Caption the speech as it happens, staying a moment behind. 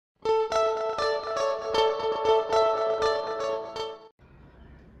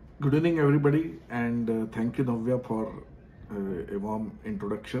Good evening, everybody, and thank you, Navya, for a warm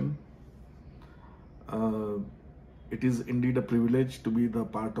introduction. It is indeed a privilege to be the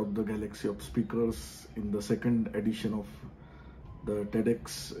part of the galaxy of speakers in the second edition of the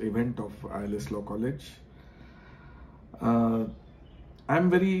TEDx event of TEDxILSLaw College.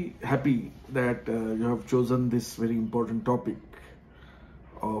 I'm very happy that you have chosen this very important topic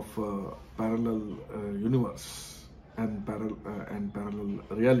of parallel universe and parallel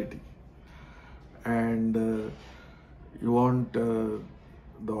reality, and you want the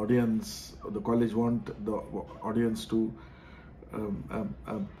college want the audience to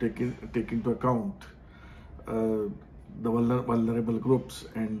take into account the vulnerable groups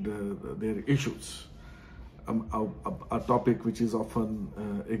and their issues, a topic which is often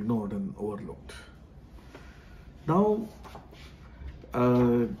ignored and overlooked. Now,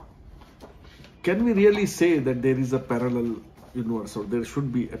 can we really say that there is a parallel universe, or there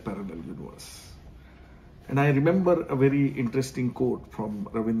should be a parallel universe? And I remember a very interesting quote from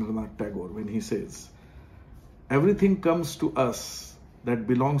Rabindranath Tagore when he says, "Everything comes to us that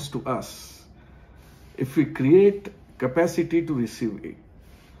belongs to us if we create capacity to receive it."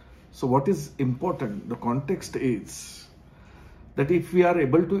 So what is important, the context is that if we are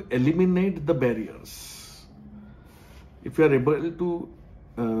able to eliminate the barriers, if we are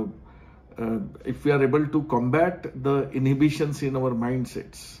able to combat the inhibitions in our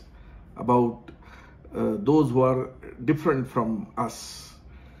mindsets about those who are different from us,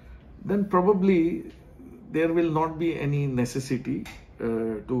 then probably there will not be any necessity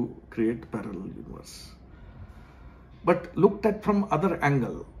to create parallel universe. But looked at from other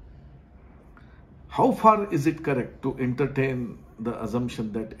angle, how far is it correct to entertain the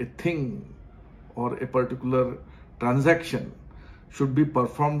assumption that a thing or a particular transaction should be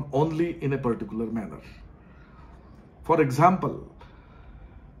performed only in a particular manner? For example,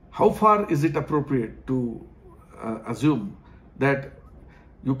 how far is it appropriate to assume that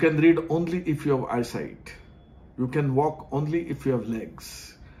you can read only if you have eyesight, you can walk only if you have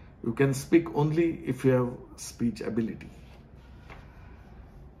legs, you can speak only if you have speech ability?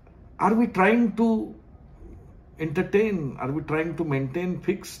 Are we trying to maintain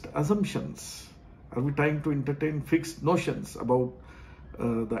fixed assumptions? Are we trying to entertain fixed notions about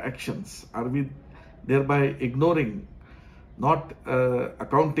the actions? Are we thereby ignoring, not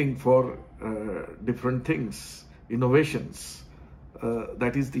accounting for different things, innovations?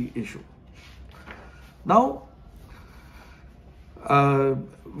 That is the issue. Now,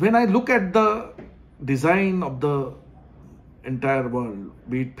 when I look at the design of the entire world,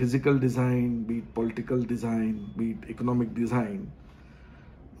 be it physical design, be it political design, be it economic design,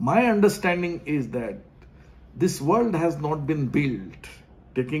 my understanding is that this world has not been built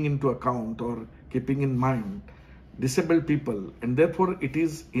taking into account or keeping in mind disabled people, and therefore it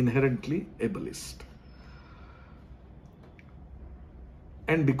is inherently ableist.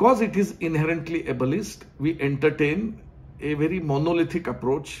 And because it is inherently ableist, we entertain a very monolithic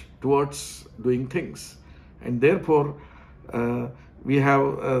approach towards doing things, and therefore we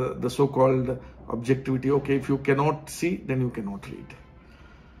have the so-called objectivity. Okay, if you cannot see, then you cannot read.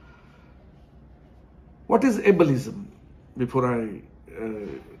 What is ableism? Before I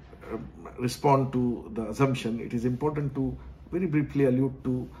respond to the assumption, it is important to very briefly allude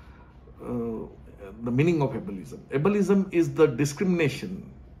to the meaning of ableism. Ableism is the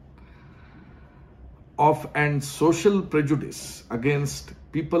discrimination of and social prejudice against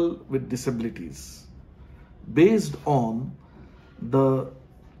people with disabilities based on the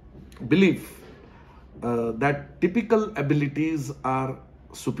belief that typical abilities are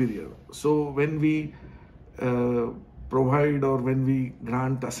superior. So when we provide or when we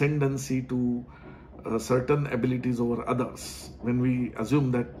grant ascendancy to certain abilities over others, when we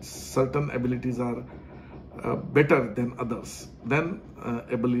assume that certain abilities are better than others, then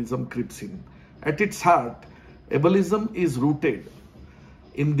ableism creeps in. At its heart, ableism is rooted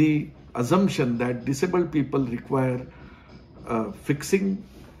in the assumption that disabled people require fixing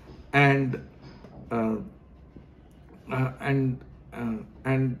and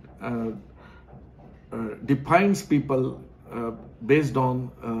defines people based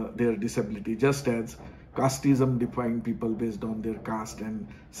on their disability, just as casteism defined people based on their caste and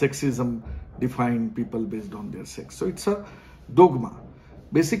sexism defined people based on their sex. So it's a dogma.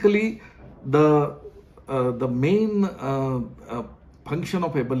 Basically, the main function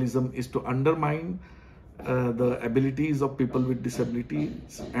of ableism is to undermine the abilities of people with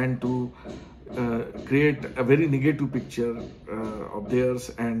disabilities and to create a very negative picture of theirs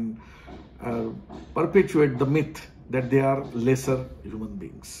and perpetuate the myth that they are lesser human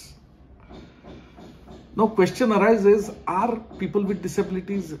beings. Now question arises, are people with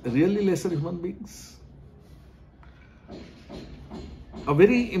disabilities really lesser human beings? A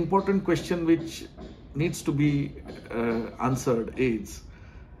very important question which needs to be answered is,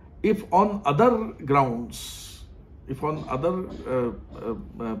 if on other grounds, if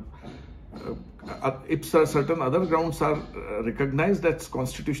certain other grounds are recognized as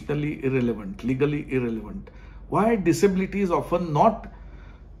constitutionally irrelevant, legally irrelevant, why disability is often not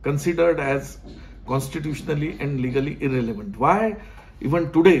considered as constitutionally and legally irrelevant? Why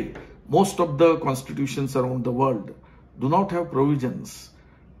even today most of the constitutions around the world do not have provisions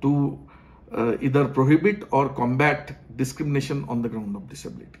to either prohibit or combat discrimination on the ground of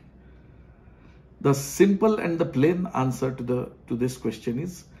disability? The simple and the plain answer to this question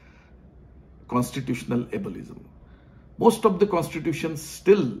is constitutional ableism. Most of the constitutions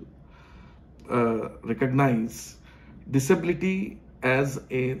still recognize disability as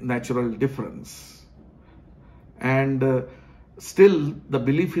a natural difference, and still the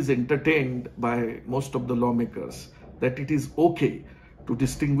belief is entertained by most of the lawmakers that it is okay to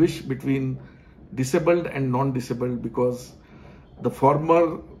distinguish between disabled and non-disabled because the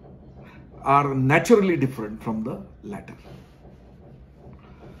former are naturally different from the latter.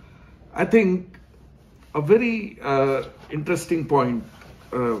 I think a very interesting point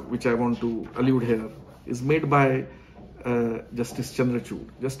which I want to allude here is made by Justice Chandrachud.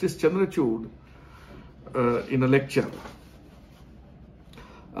 Justice Chandrachud, in a lecture,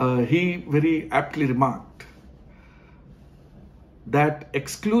 he very aptly remarked that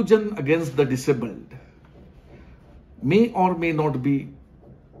exclusion against the disabled may or may not be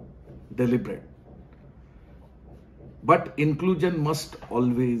deliberate, but inclusion must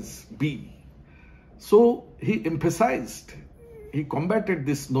always be. So he emphasized, he combated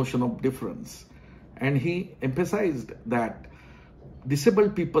this notion of difference, and he emphasized that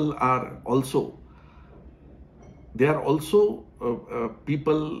disabled people are also, they are also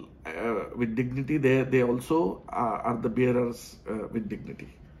people with dignity. They also are the bearers with dignity.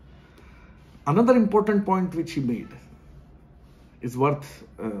 Another important point which he made is worth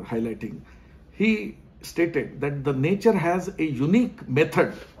highlighting. He stated that the nature has a unique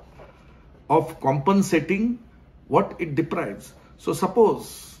method of compensating what it deprives. So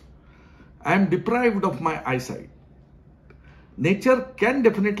suppose I am deprived of my eyesight. Nature can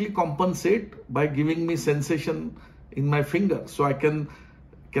definitely compensate by giving me sensation in my finger. So I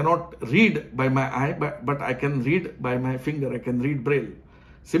cannot read by my eye, but I can read by my finger. I can read Braille.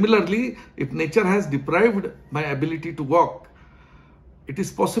 Similarly, if nature has deprived my ability to walk, it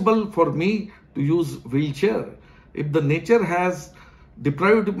is possible for me to use wheelchair. If the nature has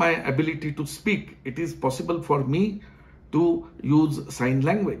deprived my ability to speak, it is possible for me to use sign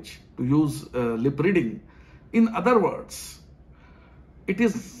language, to use lip reading. In other words, it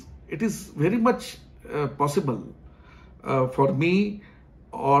is very much possible for me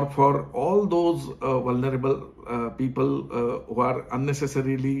or for all those vulnerable people who are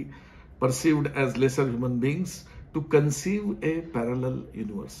unnecessarily perceived as lesser human beings to conceive a parallel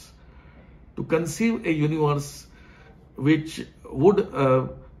universe, to conceive a universe which would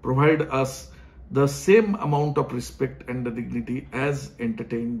provide us the same amount of respect and the dignity as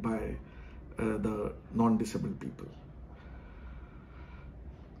entertained by the non-disabled people.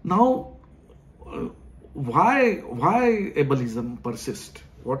 Now, why ableism persists?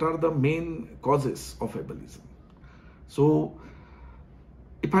 What are the main causes of ableism? So,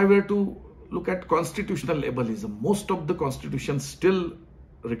 if I were to look at constitutional ableism, most of the constitutions still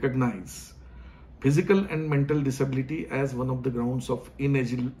recognize physical and mental disability as one of the grounds of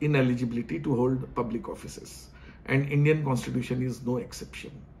ineligibility to hold public offices, and Indian Constitution is no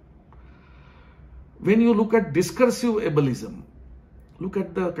exception. When you look at discursive ableism, look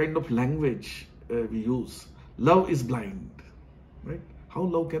at the kind of language we use. Love is blind, right? How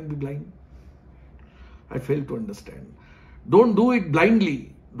love can be blind? I fail to understand. Don't do it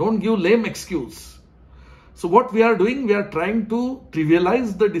blindly. Don't give lame excuse. So what we are doing, we are trying to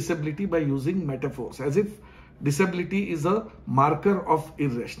trivialize the disability by using metaphors as if disability is a marker of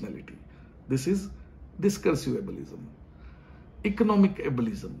irrationality. This is discursive ableism. Economic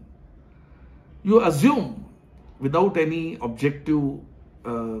ableism. You assume without any objective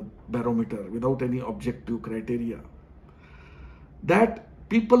barometer, without any objective criteria, that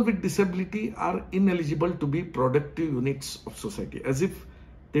people with disability are ineligible to be productive units of society, as if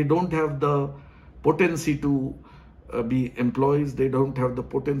they don't have the potency to be employees, they don't have the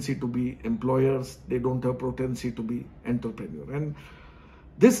potency to be employers, they don't have potency to be entrepreneur. And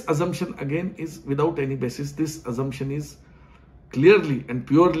this assumption again is without any basis. This assumption is clearly and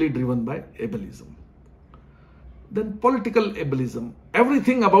purely driven by ableism. Then political ableism,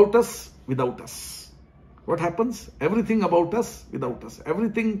 everything about us without us. What happens? Everything about us without us.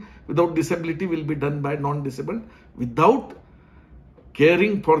 Everything without disability will be done by non-disabled without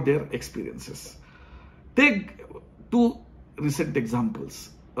caring for their experiences. Take two recent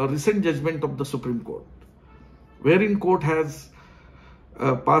examples. A recent judgment of the Supreme Court, wherein court has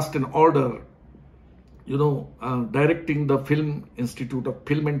passed an order, directing the Film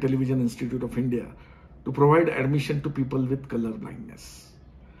and Television Institute of India to provide admission to people with color blindness.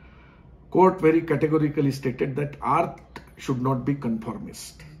 Court very categorically stated that art should not be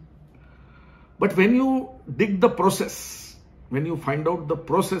conformist. But when you dig the process, when you find out the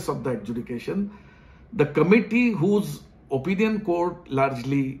process of the adjudication, the committee whose opinion court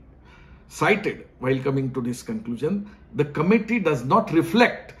largely cited while coming to this conclusion, the committee does not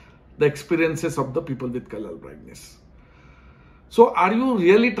reflect the experiences of the people with color blindness. So are you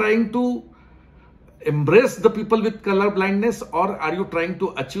really trying to embrace the people with color blindness, or are you trying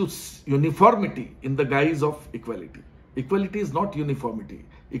to achieve uniformity in the guise of equality? Equality is not uniformity.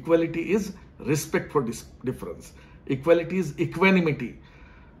 Equality is respect for difference. Equality is equanimity,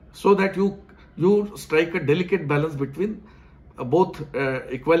 so that you strike a delicate balance between both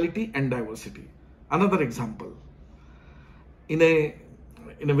equality and diversity. Another example, in a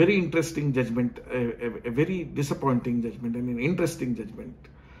very interesting judgment, a very disappointing judgment and an interesting judgment,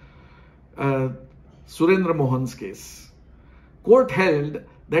 Surendra Mohan's case, court held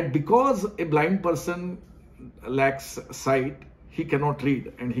that because a blind person lacks sight, he cannot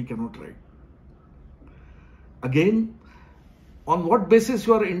read and he cannot write. Again, on what basis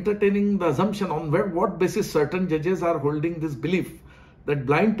you are entertaining the assumption, on what basis certain judges are holding this belief that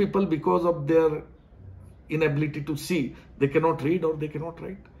blind people, because of their inability to see, they cannot read or they cannot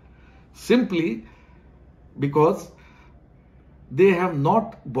write? Simply because they have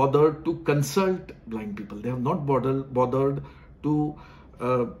not bothered to consult blind people. They have not bothered to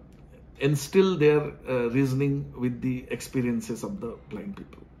instill their reasoning with the experiences of the blind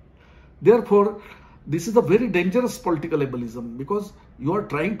people. Therefore, this is a very dangerous political ableism, because you are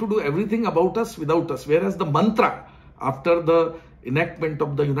trying to do everything about us without us, whereas the mantra after the enactment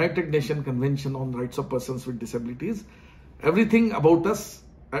of the United Nations Convention on Rights of Persons with Disabilities, everything about us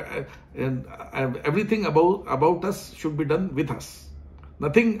everything about us should be done with us.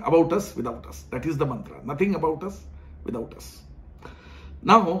 Nothing about us without us. That is the mantra. Nothing about us without us.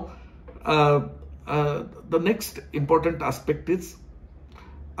 Now, the next important aspect is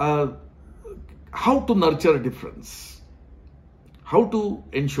how to nurture difference, how to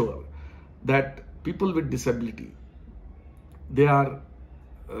ensure that people with disability, their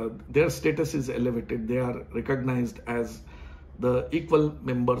status is elevated, they are recognized as the equal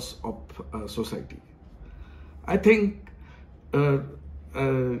members of society. I think if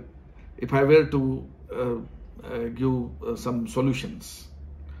I were to give some solutions,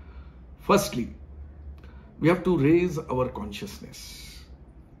 firstly, we have to raise our consciousness,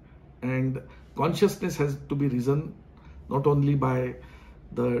 and consciousness has to be risen not only by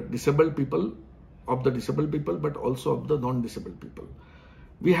the disabled people, but also of the non-disabled people.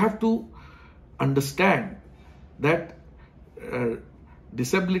 We have to understand that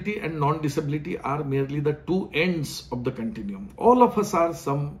disability and non-disability are merely the two ends of the continuum. All of us are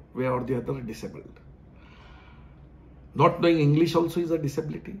some way or the other disabled. Not knowing English also is a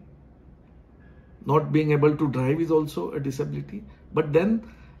disability. Not being able to drive is also a disability. But then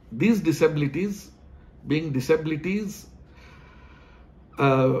these disabilities, being disabilities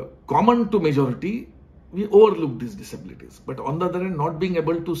common to majority, we overlook these disabilities. But on the other hand, not being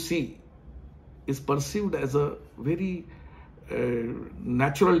able to see is perceived as a very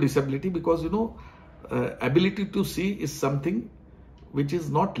natural disability, because ability to see is something which is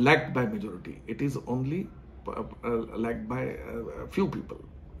not lacked by majority. It is only lacked by a few people,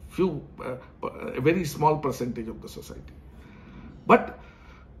 a very small percentage of the society. But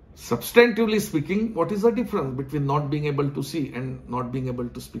substantively speaking, what is the difference between not being able to see and not being able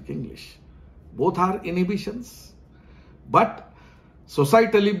to speak English? Both are inhibitions, but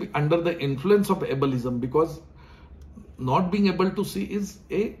societally under the influence of ableism, because not being able to see is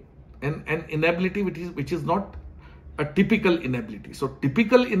an inability which is not a typical inability. So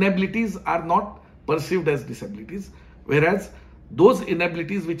typical inabilities are not perceived as disabilities, whereas those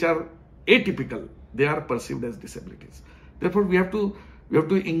inabilities which are atypical, they are perceived as disabilities. Therefore, we have to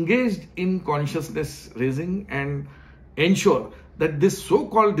engage in consciousness raising and ensure that this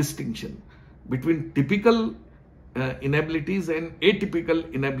so-called distinction between typical inabilities and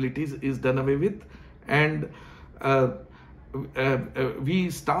atypical inabilities is done away with, and we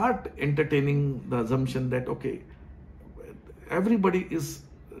start entertaining the assumption that, okay, everybody is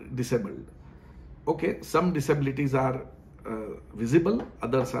disabled. Okay, some disabilities are visible,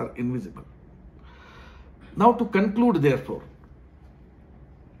 others are invisible. Now to conclude, therefore,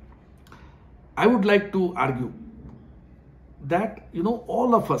 I would like to argue that,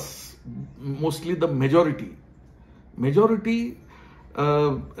 all of us, mostly the majority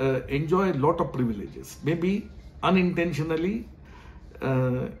enjoy a lot of privileges, maybe unintentionally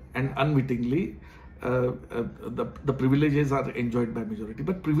and unwittingly. The privileges are enjoyed by majority,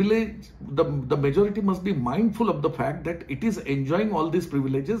 but the majority must be mindful of the fact that it is enjoying all these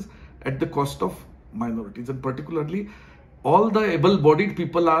privileges at the cost of minorities, and particularly all the able-bodied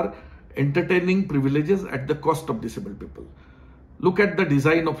people are entertaining privileges at the cost of disabled people. Look at the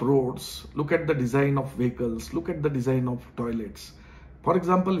design of roads, look at the design of vehicles, look at the design of toilets. For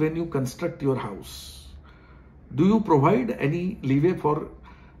example, when you construct your house, do you provide any leeway for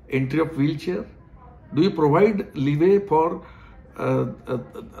entry of wheelchair? Do you provide leeway for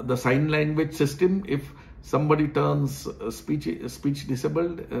the sign language system if somebody turns speech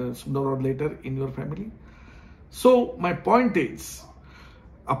disabled sooner or later in your family? So my point is,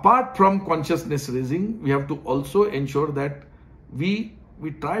 apart from consciousness raising, we have to also ensure that we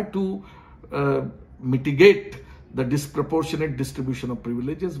try to mitigate the disproportionate distribution of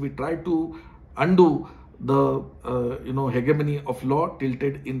privileges. We try to undo the hegemony of law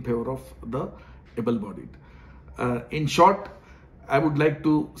tilted in favor of the able-bodied. In short, I would like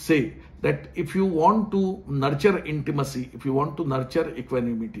to say that if you want to nurture intimacy, if you want to nurture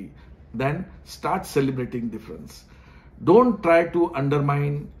equanimity, then start celebrating difference. Don't try to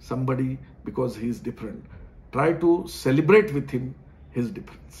undermine somebody because he is different. Try to celebrate with him his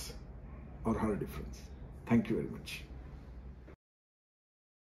difference or her difference. Thank you very much.